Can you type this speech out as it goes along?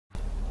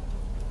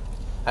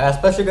I got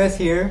special guest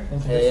here.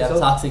 Hey, I'm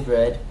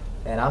ToxicRed.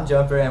 And I'm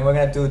Jumpier, and we're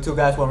gonna do 2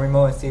 guys 1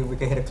 remote and see if we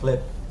can hit a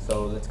clip.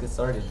 So let's get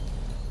started.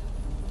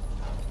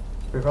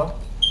 Free pro?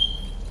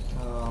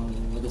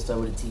 We're gonna start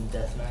with a team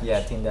deathmatch.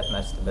 Yeah, team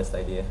deathmatch is the best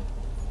idea.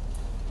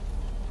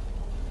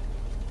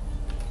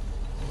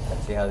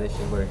 Let's see how this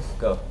shit works.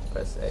 Go.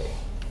 Press A.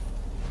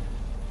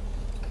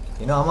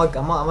 You know, I'm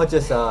gonna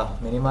just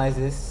minimize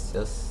this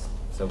just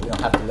so we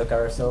don't have to look at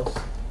ourselves.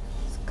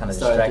 It's kind of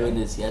distracting. Started doing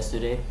this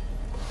yesterday.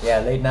 Yeah,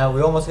 late now.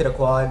 We almost hit a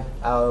quad.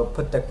 I'll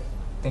put the,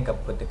 think I'll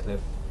put the clip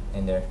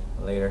in there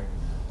later,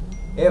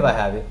 if I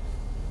have it.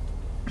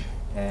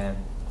 And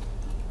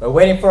we're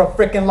waiting for a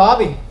freaking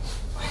lobby.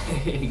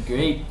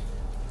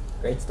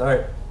 Great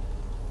start.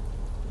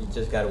 You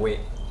just gotta wait.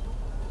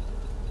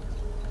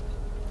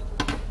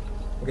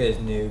 Look at this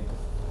noob.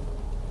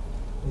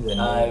 He's a noob.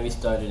 I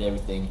restarted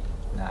everything.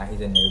 Nah,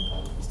 he's a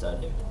noob.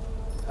 Restarted everything.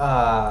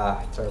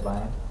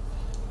 Turbine.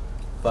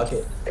 Fuck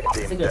it.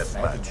 It's a good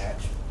sniping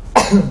match.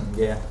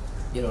 Yeah.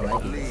 You don't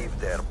like it. Leave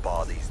their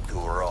bodies to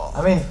rot.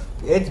 I mean,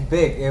 it's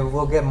big. It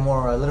will get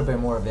more, a little bit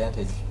more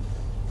advantage.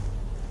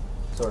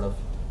 Sort of.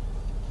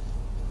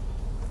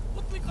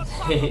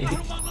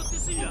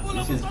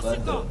 This is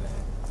fun though, man.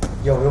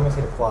 Yo, we almost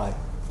hit a quad.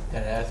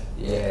 Yeah.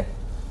 Yeah.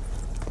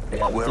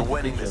 We're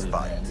winning this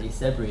fight. They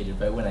separated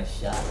right when I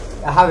shot.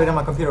 I have it on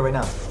my computer right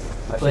now.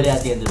 Put it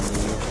at the end of the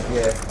video.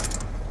 Yeah.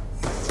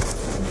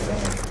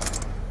 Insane.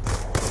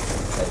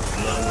 That's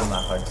literally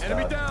my heart stop.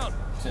 Enemy down!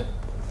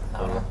 I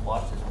don't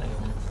watch this thing.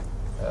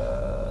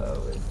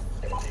 Wait.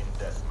 Team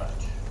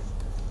deathmatch.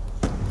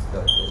 Let's go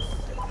with this.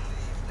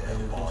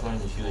 Which one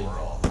is shooting?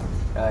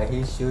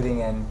 He's shooting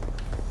and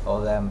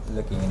all that, I'm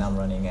looking and I'm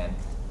running and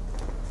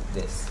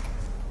this.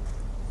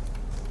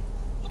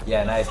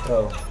 Yeah, nice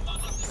throw.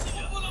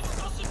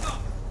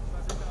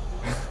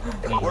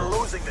 We're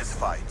losing this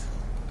fight.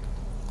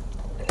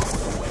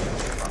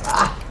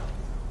 Ah!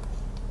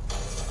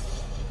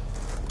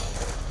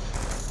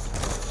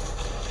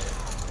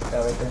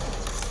 That right there.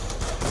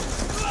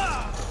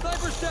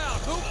 Sniper's down!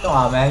 Come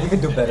on, man, you can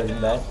do better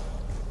than that.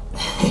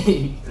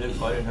 It looks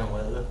harder than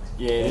what it looks.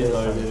 Yeah, it is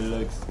harder than it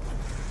looks.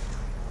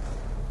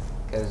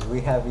 Because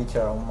we have each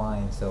our own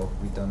mind, so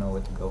we don't know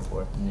what to go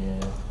for. Yeah.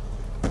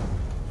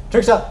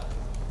 Trick shot!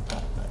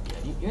 Yeah,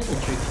 you're the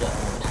trick shot.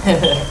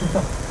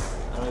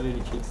 I don't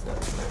really trick shot.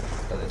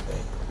 Go this way.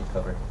 You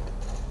cover.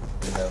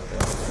 Put that over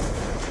there.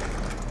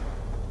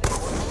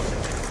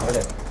 Over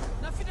there.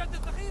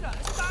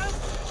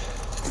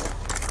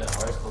 The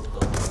horoscope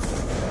though.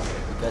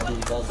 You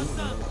gotta do,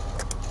 man.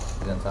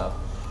 He's on top.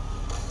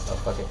 Oh,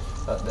 fuck it.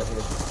 Oh, that's it.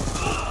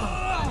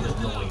 There's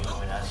no way you're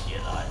coming that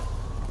shit alive.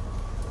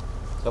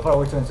 So far,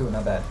 we're 2 and 2.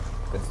 Not bad.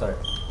 Good start.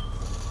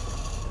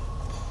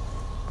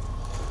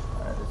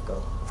 Alright, let's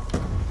go.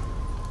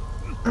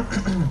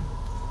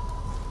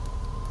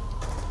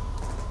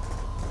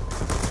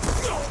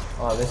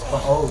 Oh, this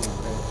one. Oh,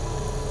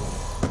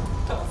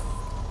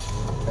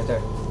 right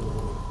there.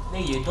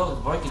 Nigga, your dog's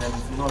barking at me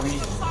for no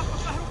reason.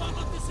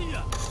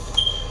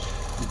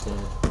 Good shit.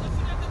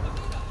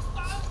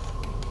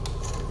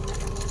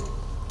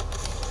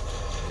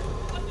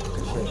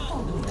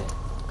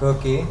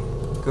 Cookie.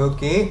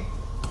 Cookie.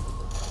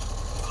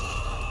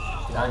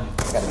 Behind you.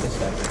 Gotta ditch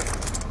that.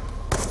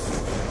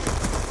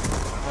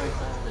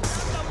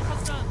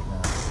 No.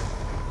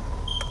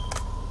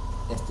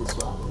 That's the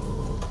swap.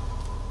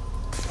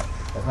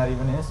 That's not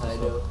even an instant. I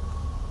know.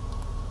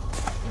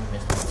 You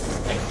missed it.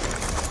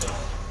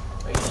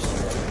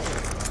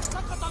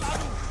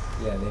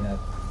 Yeah, they're not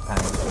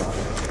panicked a lot.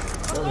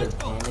 No, they're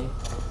panic.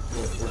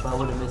 If I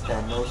would have missed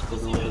that nose, it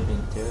would have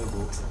been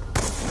terrible.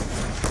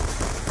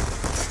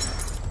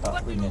 Oh,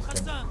 we missed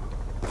him.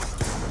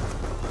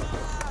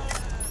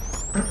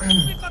 Oh,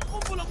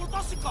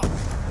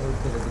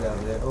 get out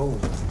of there. Oh.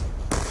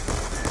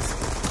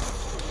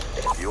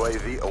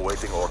 UAV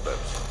awaiting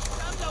orders.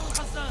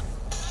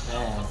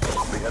 Man.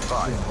 Be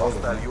advised,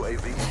 hostile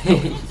UAV.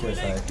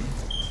 Suicide.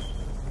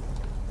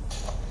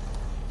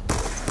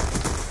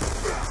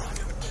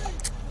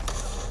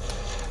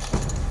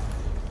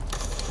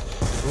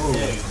 Ooh.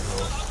 There you go.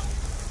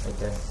 Right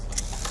there.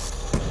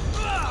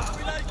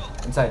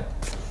 Inside.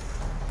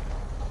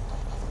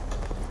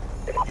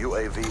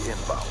 UAV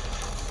inbound.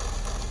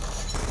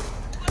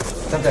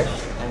 Contact.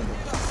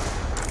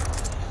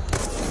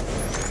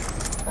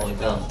 Oh,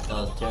 that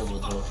was terrible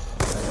though.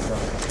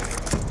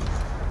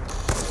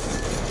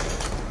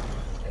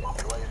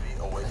 UAV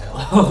awaiting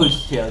Oh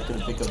shit, I was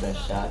gonna pick up that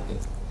shotgun.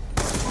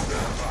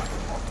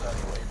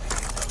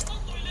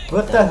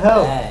 What the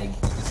hell? Bag.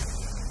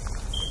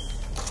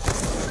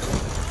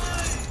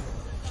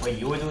 Wait,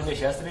 you were doing this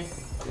yesterday?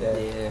 Yeah.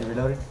 Yeah. You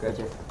reloaded? Good.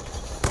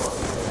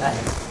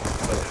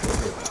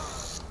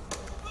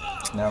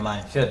 Never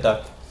mind. Should've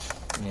ducked.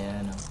 Yeah,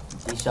 I know.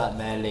 He shot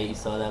mad late, you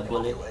saw that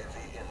bullet? UAV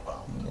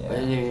inbound. But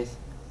Yeah. it is.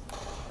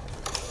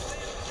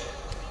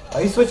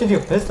 Are you switching to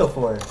your pistol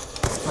for? I'm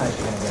not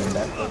even gonna get in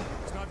that quick.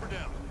 Sniper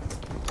down.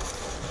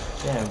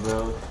 Damn,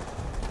 bro.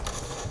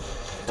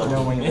 You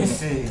know when you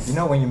miss, you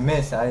know when you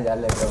miss, I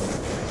let go.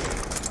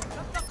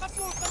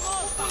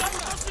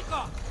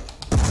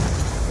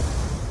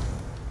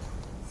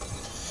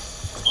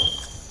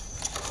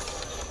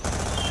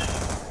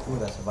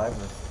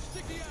 survivor.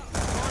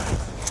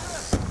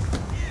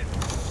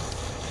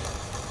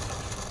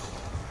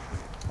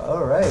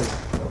 Alright,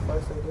 so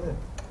far so good.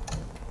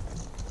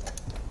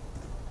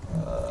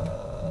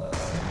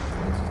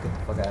 Let's just get the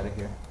fuck out of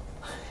here.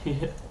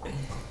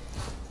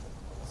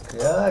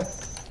 Yeah.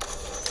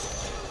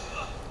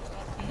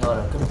 No,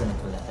 that could have been a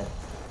collab.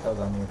 That was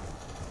on you.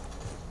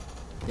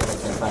 Yeah, like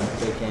that final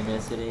play came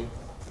yesterday.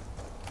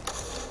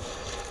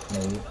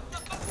 Maybe.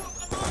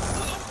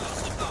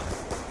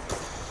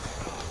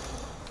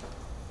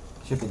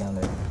 Should be down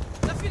there.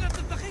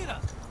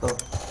 Oh.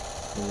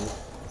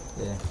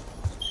 Yeah.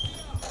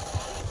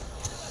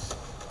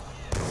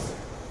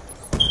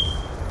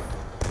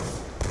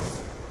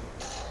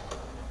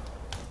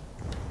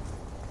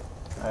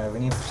 Alright, we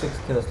need 6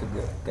 kills to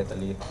get the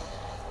lead.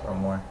 Or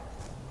more.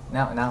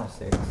 Now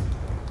 6.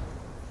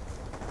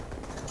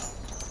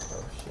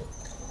 Oh shit.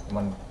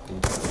 One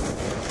piece.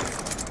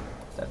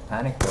 That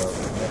panic though.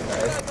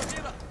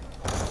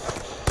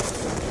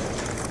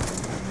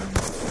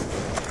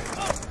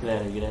 Get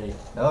out of here, get out of here.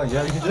 No,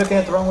 you're looking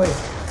at the wrong way.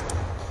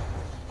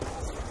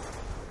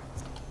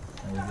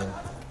 There you go.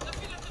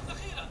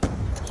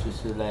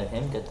 Should let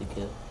him get the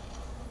kill.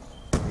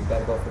 We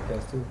gotta go for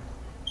kills too.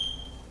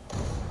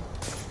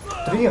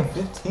 3 and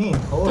 15.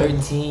 Holy.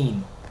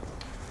 13.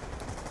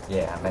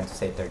 Yeah, I meant to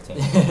say 13.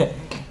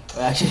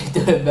 We're actually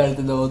doing better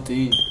than the whole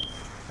team.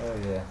 Oh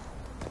yeah.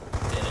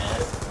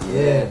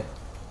 Yeah.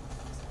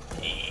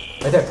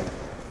 Right there.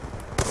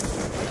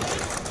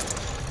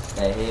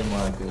 That hit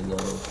marker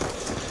though.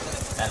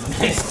 That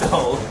missed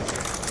though.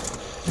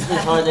 This is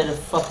harder than it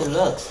fucking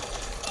looks.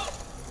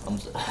 I'm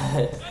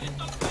sorry.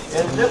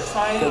 It looks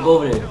fine. Go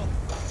over there.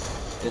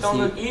 Don't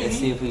look Let's easy.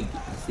 see if we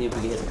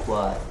can hit a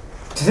quad.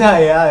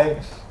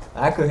 Yeah,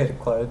 I could hit a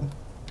quad.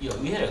 Yo,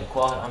 we hit a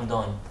quad, I'm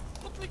done.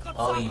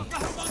 I'll leave.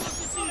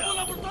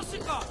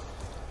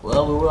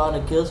 Well, we were on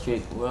a kill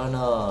streak. We're on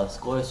a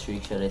score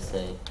streak, should I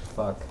say?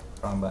 Fuck,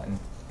 wrong button.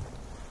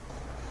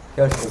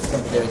 Kill streak.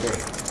 There, there.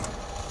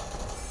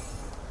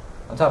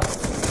 On top.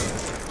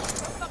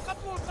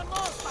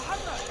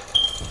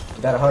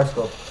 You got a hard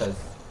scope because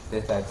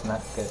this guy's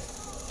not good.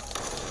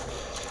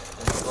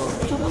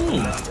 What do you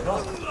mean?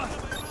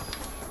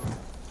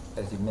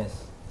 Because you miss.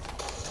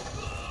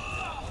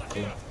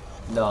 Okay.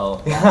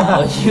 No,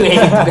 you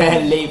aimed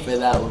bad late for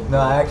that one. No,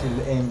 I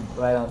actually aimed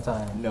right on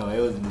time. No, it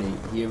wasn't late.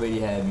 He already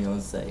had me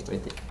on sight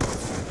right there.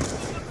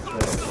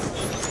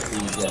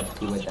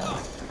 He went down.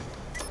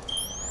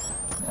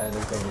 Alright,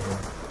 let's go over here.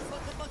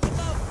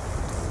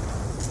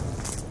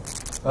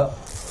 Oh.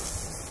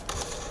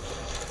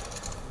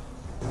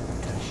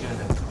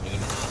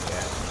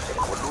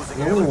 We're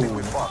losing everything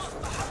we lost.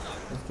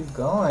 Let's keep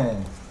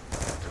going.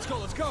 Let's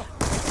go.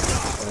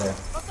 Over there.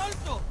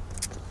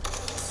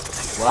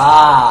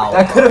 Wow!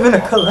 That could have been a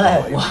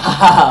collab.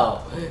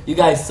 Wow! You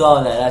guys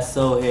saw that. That's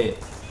so hit.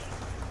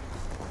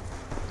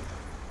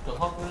 The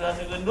fuck was that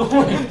nigga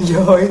doing?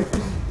 Yo,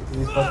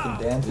 he's fucking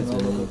dancing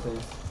all over the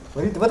place.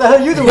 What the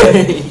hell are you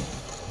doing?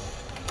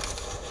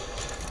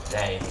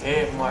 That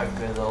hit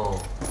marker though.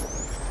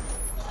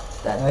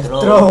 That Nice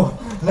throw. throw.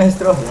 Nice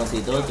throw. You don't see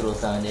those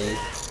throws nowadays.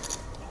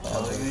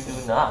 No, you do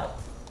not.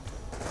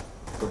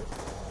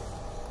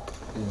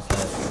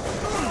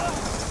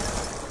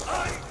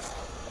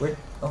 Wait.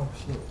 Oh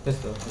shit.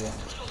 Pistol. Yeah.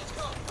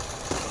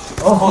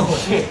 Oh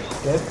shit.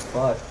 Get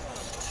fucked.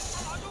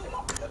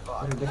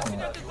 What are you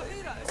looking at?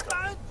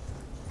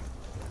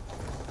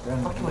 What the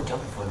fuck you were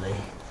jumping for, Lee?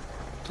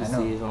 To I know.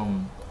 see if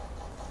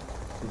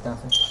He's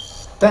dancing.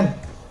 Ben.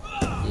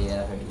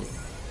 yeah, I heard it.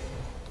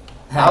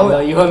 How-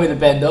 Well, you want me to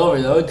bend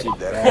over, don't you?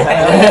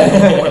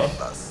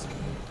 Us.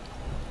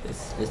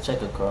 Let's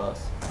check across.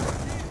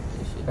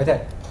 Right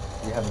there.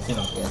 You haven't seen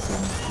him. Yeah, see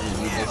him.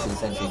 He's next to the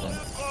sentry gun.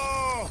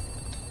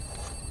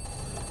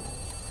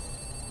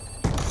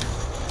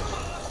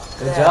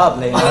 Good job,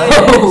 Leonard.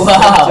 Oh, wow.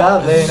 Good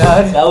job,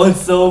 Leonard. That was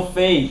so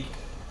fake.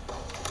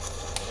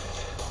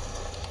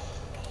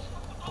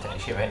 That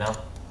shit right now.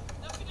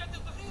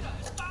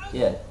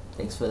 Yeah,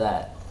 thanks for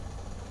that.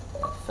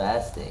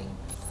 Fasting.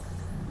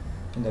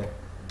 In there.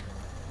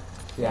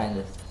 Behind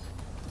us.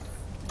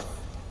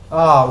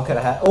 Oh, we could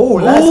have had. Oh,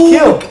 last Ooh.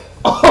 kill.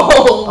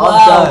 Oh, All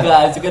wow, done.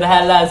 guys. We could have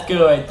had last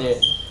kill right there.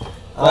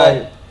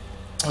 Alright.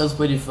 It was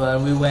pretty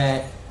fun. We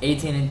went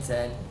 18 and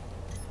 10.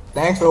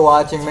 Thanks for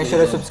watching. Make sure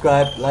to Yeah.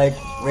 subscribe, like,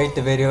 rate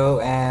the video,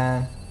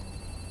 and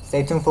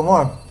stay tuned for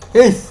more.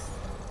 Peace.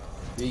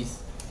 Peace.